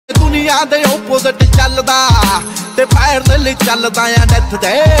दुनिया दे opposite चलदा ते पैर ले चलदा आ डेथ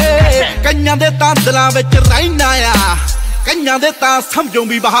दे कईयां दे तां दिलां विच रहिना आ कईयां दे तां समझों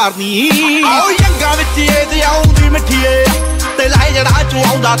भी बाहर नी आओ यंगा विच ए आउंदी मिठीए ते लाई जड़ा चो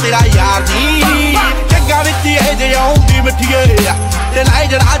आउंदा तेरा यार नी यंगा विच ए आउंदी मिठीए ते लाई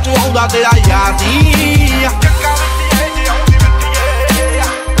जड़ा चो आउंदा तेरा यार नी यंगा विच ए आउंदी मिठीए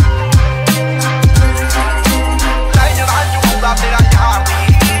लाई जड़ा चो आउंदा तेरा यार नी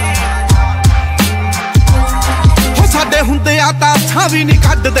साडे हुंदे आ तां असां भी नहीं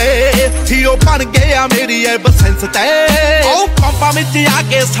कड्डदे हीरो बन गए आ मेरी ए बसेंस ते ओ पंपां विच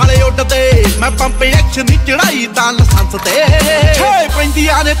आके साले उड्डदे मैं पंप एक्शन दी चढ़ाई तां लाइसेंस ते छे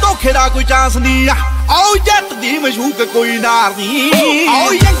पैंदियां ने धोखे दा कोई चांस नहीं आओ जट दी मशूक कोई नार नहीं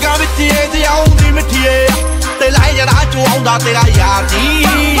आओ यंगा विच ए आउंदी मिठीए ते लाई जड़ा चो आउंदा तेरा यार नी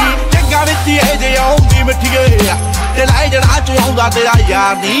यंगा विच ए आउंदी मिठीए ते लाई जड़ा चो आउंदा तेरा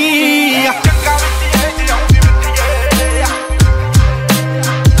यार नी यंगा विच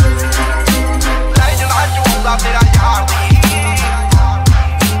तेरा यार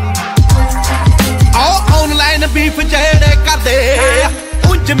आओ ऑनलाइन बीफ जेड़े करदे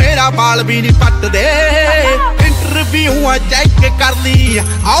उंज मेरा बाल भी नहीं पटदे इंटरव्यू चेक कर ली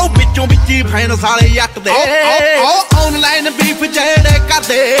आओ बिचों बिची फैन साले जट दे आओ ऑनलाइन बीफ जेड़े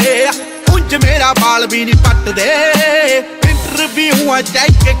करदे उंज मेरा बाल भी नहीं पटदे इंटरव्यू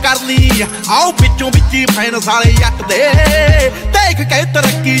चेक कर ली आओ बिचों बिची फैन साले जट दे देख के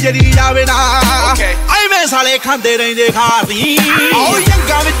तरक्की जरी जावे ना एवें साले खांदे रहिंदे खारी आओ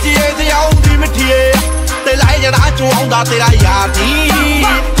यंगा विच ए आउंदी मिठीए ते लाई जड़ा चो आउंदा तेरा यार नी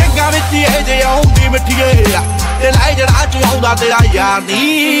यंगा विच ए आउंदी मिठीए ते लाई जड़ा चो आउंदा तेरा यार नी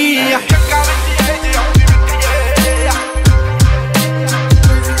यंगा विच ए आउंदी मिठीए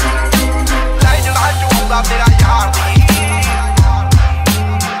लाई जड़ा चो आउंदा तेरा यार नी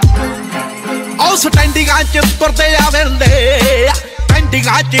आओ स्टैंडिंगां च तुरदे आ वेंदे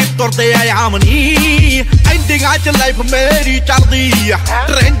एंडिंगां च तुरदे आ आमनी एंडिंगां च लाइफ मेरी चलदी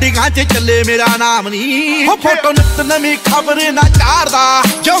ट्रेंडिंगां च चले मेरा नाम नी हो फोटो नित नवी खबर ना चारदा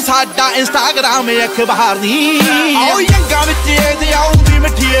जो साडा इंस्टाग्राम अखबार नी आओ यंगा विच ए आउंदी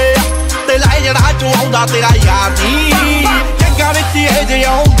मिठीए ते लाई जड़ा चो आउंदा तेरा यार नी यंगा विच ए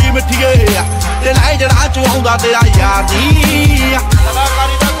आउंदी मिठीए ते लाई जड़ा चो आउंदा तेरा यार नी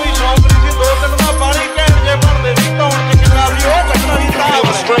कलाकारी दा कोई शौक नहीं दो दिन दा पानी कहण जे बनदे वी कौन च किला वी ओ कट्टा नी ता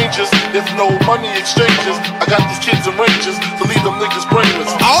strangers if no money exchanges I got these kids in ranges to leave them niggas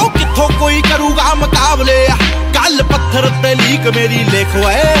brainless आओ किथों कोई करूगा मुकाबले गल पत्थर ते लीक मेरी लिख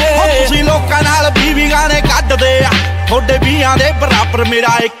ओए तुसीं लोकां नाल 20 गाने कड्डदे थोड़े 20 दे बराबर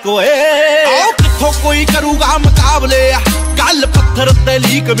मेरा एक ओए आओ किथों कोई करूगा मुकाबले गल पत्थर ते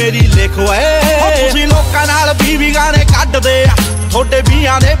लीक मेरी लिख ओए तुसीं लोकां नाल 20 गाने कड्डदे थोड़े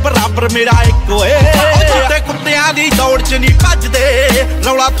 20 दे बराबर मेरा एक ओए ते कुत्तियां दी दौड़ च नहीं भजदे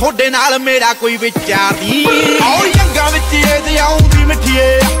रौला थोड़े नाल मेरा कोई विचार नहीं आओ यंगा विच ए आउंदी मिठीए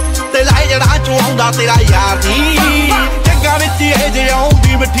ते लाई जड़ा चो आउंदा तेरा यार नी यंगा विच ए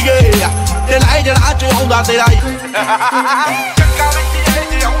आउंदी मिठीए ते लाई जड़ा चो आउंदा तेरा यंगा विच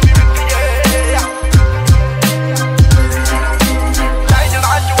ए आउंदी मिठीए लाई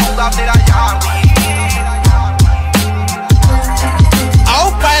जड़ा चो आउंदा तेरा यार नी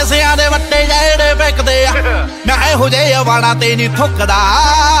पैसियां दे वट्टे जेड़े विकदे मैं इहो जेहे वाणा ते नहीं थुकदा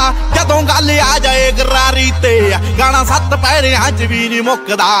जदों गल आ जाए गरारी ते गाना 7 पैरियां च भी नहीं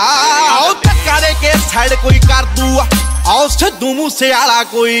मुकदा आओ धक्का दे के साइड कोई कर दू आओ सिद्धू मूसे वाला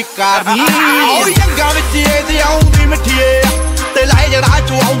कोई कर नी आओ यंगा विच ए आउंदी मिठीए ते लाई जड़ा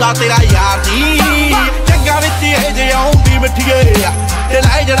चो आउंदा तेरा यार नी यंगा विच ए आउंदी मिठीए ते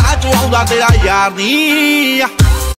लाई जड़ा चो आउंदा तेरा यार नी